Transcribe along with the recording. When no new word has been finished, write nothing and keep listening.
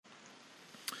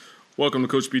Welcome to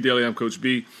Coach B Daily. I'm Coach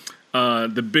B.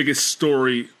 The biggest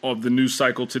story of the news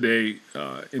cycle today,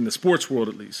 in the sports world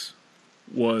at least,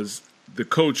 was the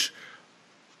coach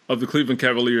of the Cleveland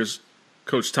Cavaliers,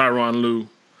 Coach Tyronn Lue,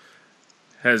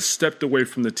 has stepped away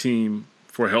from the team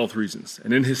for health reasons.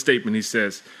 And in his statement, he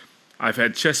says, "I've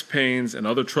had chest pains and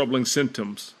other troubling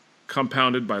symptoms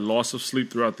compounded by loss of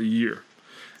sleep throughout the year.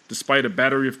 Despite a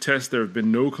battery of tests, there have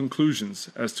been no conclusions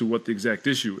as to what the exact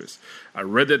issue is. I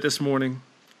read that this morning.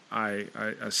 I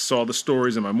saw the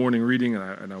stories in my morning reading,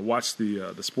 and I watched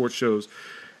the sports shows,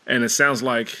 and it sounds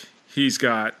like he's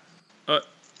got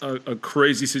a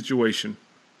crazy situation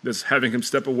that's having him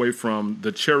step away from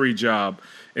the cherry job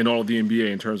in all of the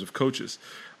NBA in terms of coaches.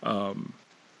 The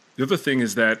other thing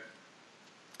is that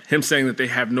him saying that they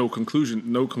have no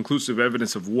conclusive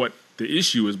evidence of what the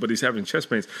issue is, but he's having chest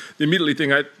pains. The immediate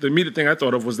thing I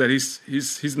thought of was that he's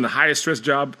in the highest stress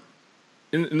job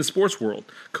in the sports world,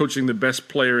 coaching the best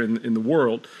player in the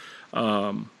world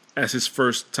as his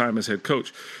first time as head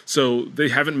coach. So they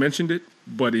haven't mentioned it,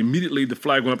 but immediately the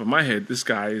flag went up in my head. This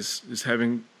guy is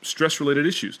having stress-related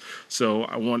issues. So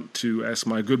I want to ask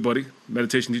my good buddy,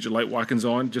 meditation teacher Light Watkins,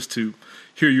 on just to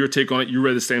hear your take on it. You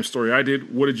read the same story I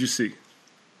did. What did you see?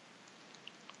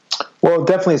 Well, it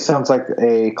definitely sounds like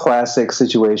a classic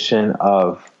situation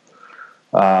of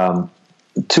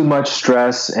too much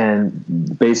stress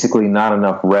and basically not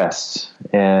enough rest.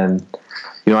 And,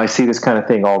 I see this kind of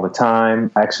thing all the time.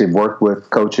 I actually worked with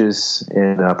coaches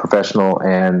in professional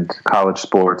and college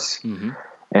sports. Mm-hmm.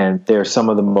 And they're some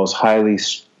of the most highly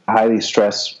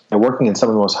stressed. They're working in some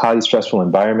of the most highly stressful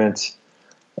environments.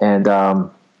 And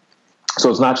so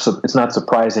it's not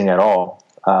surprising at all.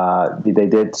 They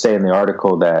did say in the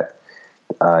article that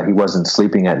he wasn't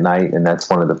sleeping at night, and that's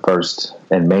one of the first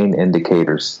and main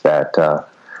indicators that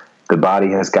the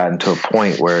body has gotten to a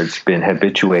point where it's been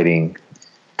habituating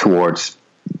towards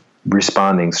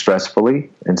responding stressfully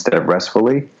instead of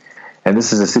restfully. And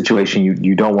this is a situation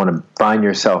you don't want to find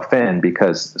yourself in,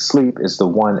 because sleep is the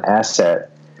one asset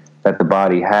that the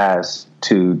body has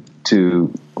to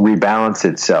rebalance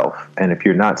itself. And if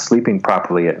you're not sleeping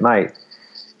properly at night,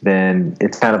 then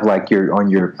it's kind of like you're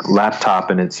on your laptop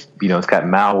and it's got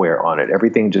malware on it.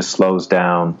 Everything just slows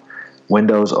down.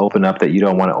 Windows open up that you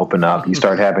don't want to open up. You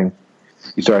start having,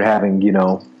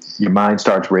 your mind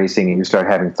starts racing, and you start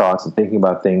having thoughts and thinking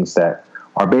about things that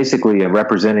are basically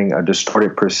representing a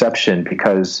distorted perception,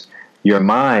 because your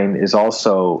mind is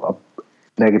also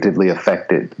negatively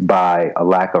affected by a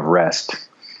lack of rest.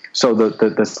 So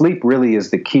the sleep really is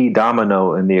the key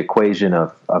domino in the equation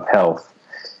of health.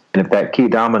 And if that key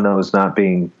domino is not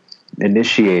being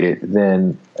initiated,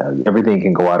 then everything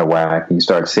can go out of whack. You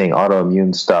start seeing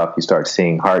autoimmune stuff. You start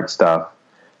seeing heart stuff.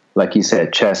 Like you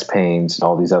said, chest pains and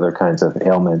all these other kinds of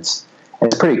ailments.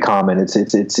 And it's pretty common.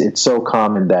 It's so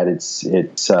common that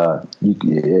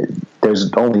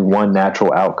there's only one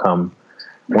natural outcome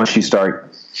once you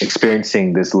start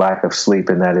experiencing this lack of sleep,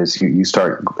 and that is you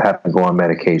start having to go on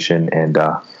medication and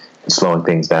slowing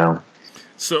things down.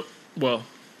 So,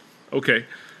 okay.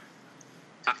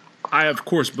 I, of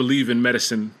course, believe in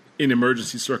medicine in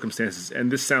emergency circumstances, and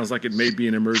this sounds like it may be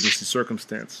an emergency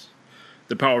circumstance.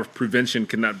 The power of prevention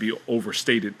cannot be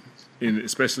overstated, in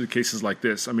especially cases like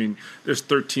this. I mean, there's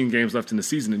 13 games left in the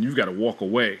season, and you've got to walk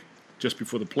away just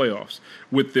before the playoffs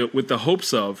with the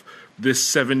hopes of this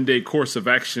 7-day course of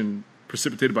action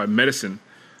precipitated by medicine,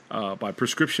 by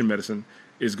prescription medicine,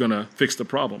 is going to fix the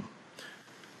problem.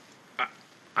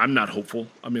 I'm not hopeful.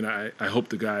 I mean, I hope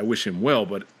the guy, I wish him well,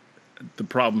 but the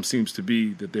problem seems to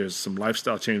be that there's some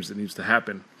lifestyle change that needs to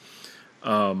happen.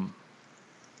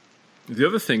 The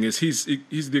other thing is he's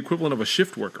the equivalent of a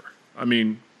shift worker. I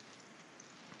mean,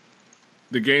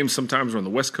 the games sometimes are on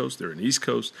the West Coast. They're in the East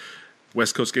Coast.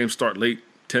 West Coast games start late,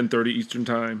 10:30 Eastern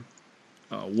time.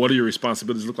 What do your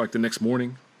responsibilities look like the next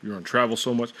morning? You're on travel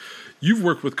so much. You've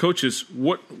worked with coaches.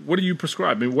 What do you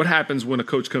prescribe? I mean, what happens when a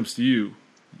coach comes to you?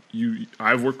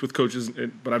 I've worked with coaches,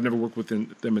 but I've never worked with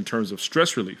them in terms of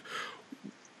stress relief.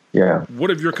 Yeah. What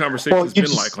have your conversations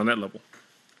been like on that level?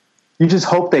 You just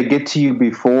hope they get to you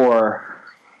before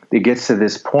it gets to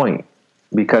this point,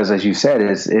 because, as you said,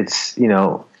 it's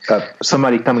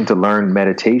somebody coming to learn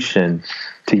meditation,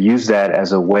 to use that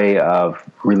as a way of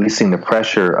releasing the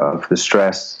pressure of the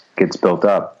stress gets built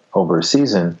up over a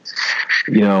season.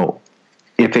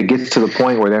 If it gets to the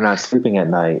point where they're not sleeping at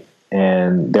night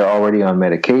and they're already on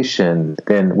medication,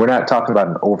 then we're not talking about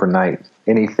an overnight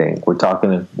anything. We're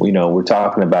talking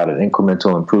about an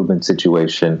incremental improvement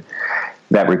situation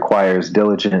that requires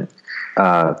diligent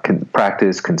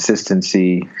practice,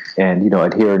 consistency, and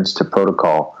adherence to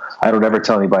protocol. I don't ever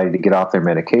tell anybody to get off their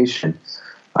medication.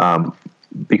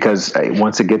 because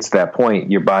once it gets to that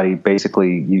point, your body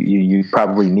basically, you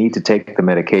probably need to take the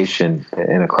medication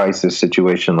in a crisis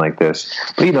situation like this.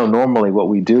 But, normally what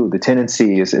we do, the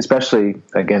tendency is, especially,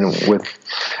 again, with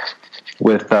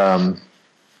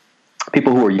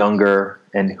people who are younger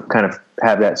and who kind of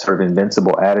have that sort of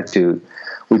invincible attitude,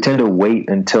 we tend to wait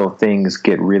until things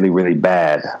get really, really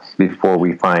bad before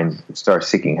we start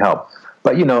seeking help.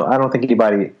 But, I don't think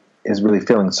anybody is really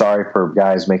feeling sorry for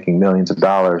guys making millions of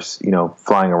dollars,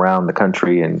 flying around the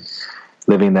country and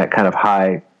living that kind of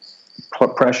high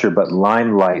pressure but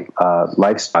limelight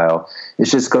lifestyle. It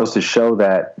just goes to show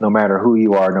that no matter who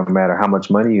you are, no matter how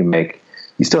much money you make,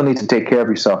 you still need to take care of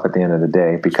yourself at the end of the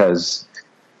day, because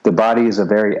the body is a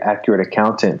very accurate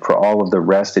accountant for all of the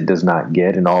rest it does not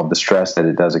get and all of the stress that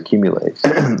it does accumulate.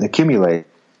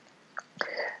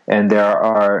 And there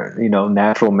are,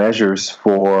 natural measures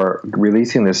for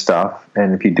releasing this stuff.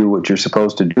 And if you do what you're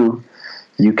supposed to do,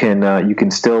 you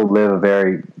can still live a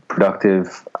very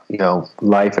productive,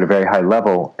 life at a very high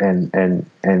level and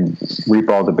reap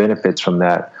all the benefits from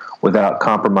that without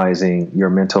compromising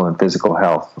your mental and physical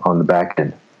health on the back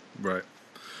end. Right.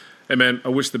 Hey, man, I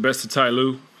wish the best to Ty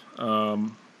Lue.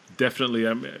 Definitely,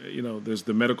 there's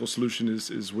the medical solution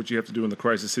is what you have to do in the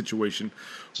crisis situation.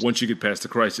 Once you get past the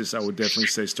crisis, I would definitely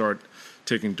say start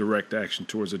taking direct action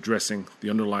towards addressing the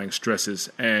underlying stresses.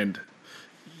 And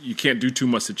you can't do too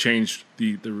much to change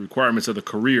the requirements of the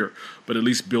career, but at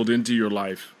least build into your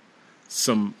life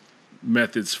some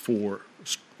methods for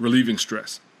relieving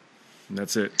stress. And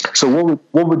that's it. So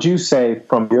what would you say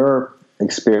from your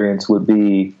experience would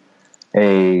be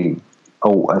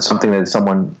something that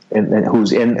someone who's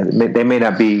they may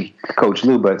not be Coach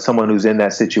Lue, but someone who's in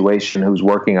that situation, who's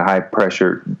working a high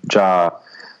pressure job,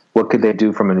 what could they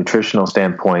do from a nutritional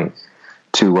standpoint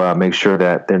to make sure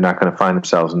that they're not going to find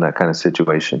themselves in that kind of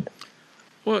situation?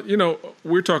 Well,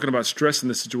 we're talking about stress in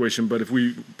this situation, but if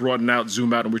we broaden out,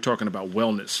 zoom out, and we're talking about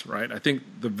wellness, right? I think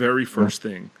the very first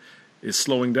thing is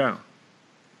slowing down.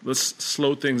 Let's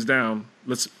slow things down.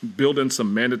 Let's build in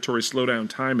some mandatory slowdown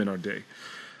time in our day.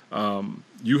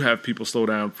 You have people slow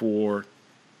down for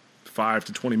 5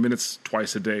 to 20 minutes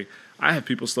twice a day. I have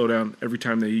people slow down every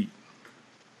time they eat.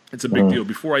 It's a big deal.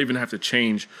 Before I even have to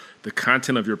change the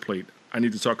content of your plate, I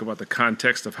need to talk about the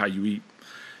context of how you eat.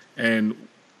 And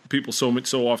people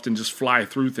so often just fly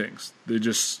through things. They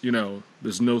just,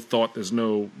 there's no thought, there's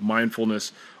no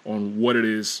mindfulness on what it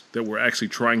is that we're actually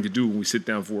trying to do when we sit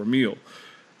down for a meal.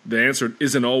 The answer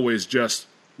isn't always just,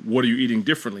 what are you eating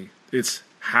differently? It's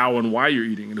how and why you're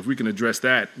eating. And if we can address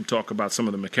that and talk about some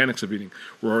of the mechanics of eating,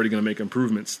 we're already going to make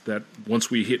improvements that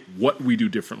once we hit what we do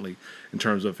differently in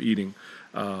terms of eating,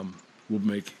 we'll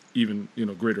make even,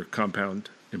 greater compound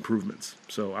improvements.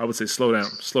 So I would say slow down.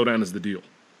 Slow down is the deal.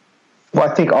 Well,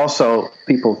 I think also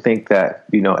people think that,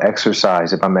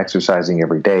 exercise, if I'm exercising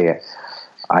every day,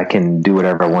 I can do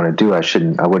whatever I want to do.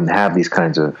 I wouldn't have these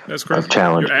kinds of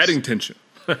challenges. You're adding tension.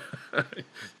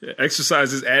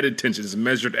 Exercise is added tension. It's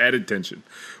measured added tension.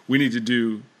 We need to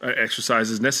do exercise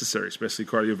is necessary, especially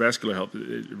cardiovascular health.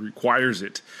 It requires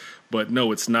it, but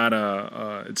no, it's not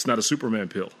a Superman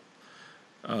pill.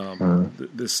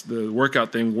 The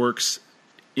workout thing works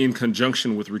in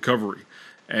conjunction with recovery,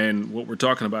 and what we're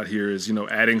talking about here is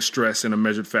adding stress in a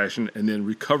measured fashion and then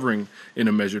recovering in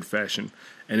a measured fashion,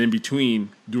 and in between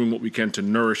doing what we can to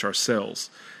nourish our cells.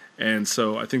 And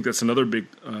so I think that's another big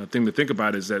thing to think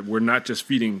about, is that we're not just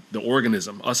feeding the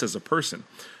organism, us as a person.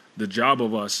 The job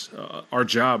of us, our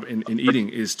job in eating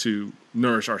is to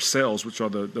nourish our cells, which are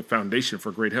the foundation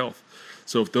for great health.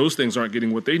 So if those things aren't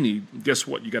getting what they need, guess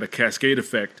what? You got a cascade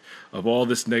effect of all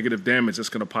this negative damage that's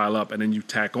going to pile up. And then you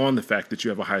tack on the fact that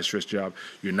you have a high stress job.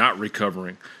 You're not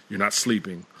recovering. You're not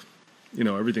sleeping.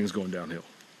 Everything's going downhill.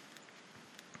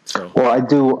 So. Well, I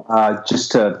do I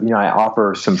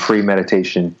offer some free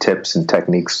meditation tips and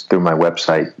techniques through my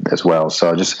website as well.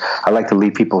 So I like to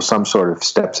leave people some sort of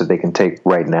steps that they can take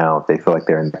right now if they feel like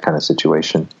they're in that kind of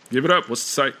situation. Give it up. What's the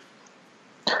site?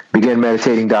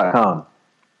 BeginMeditating.com.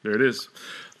 There it is.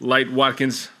 Light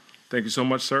Watkins, thank you so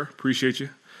much, sir. Appreciate you.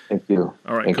 Thank you.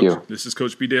 All right, Thank Coach. you. This is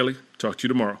Coach B. Daly. Talk to you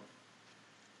tomorrow.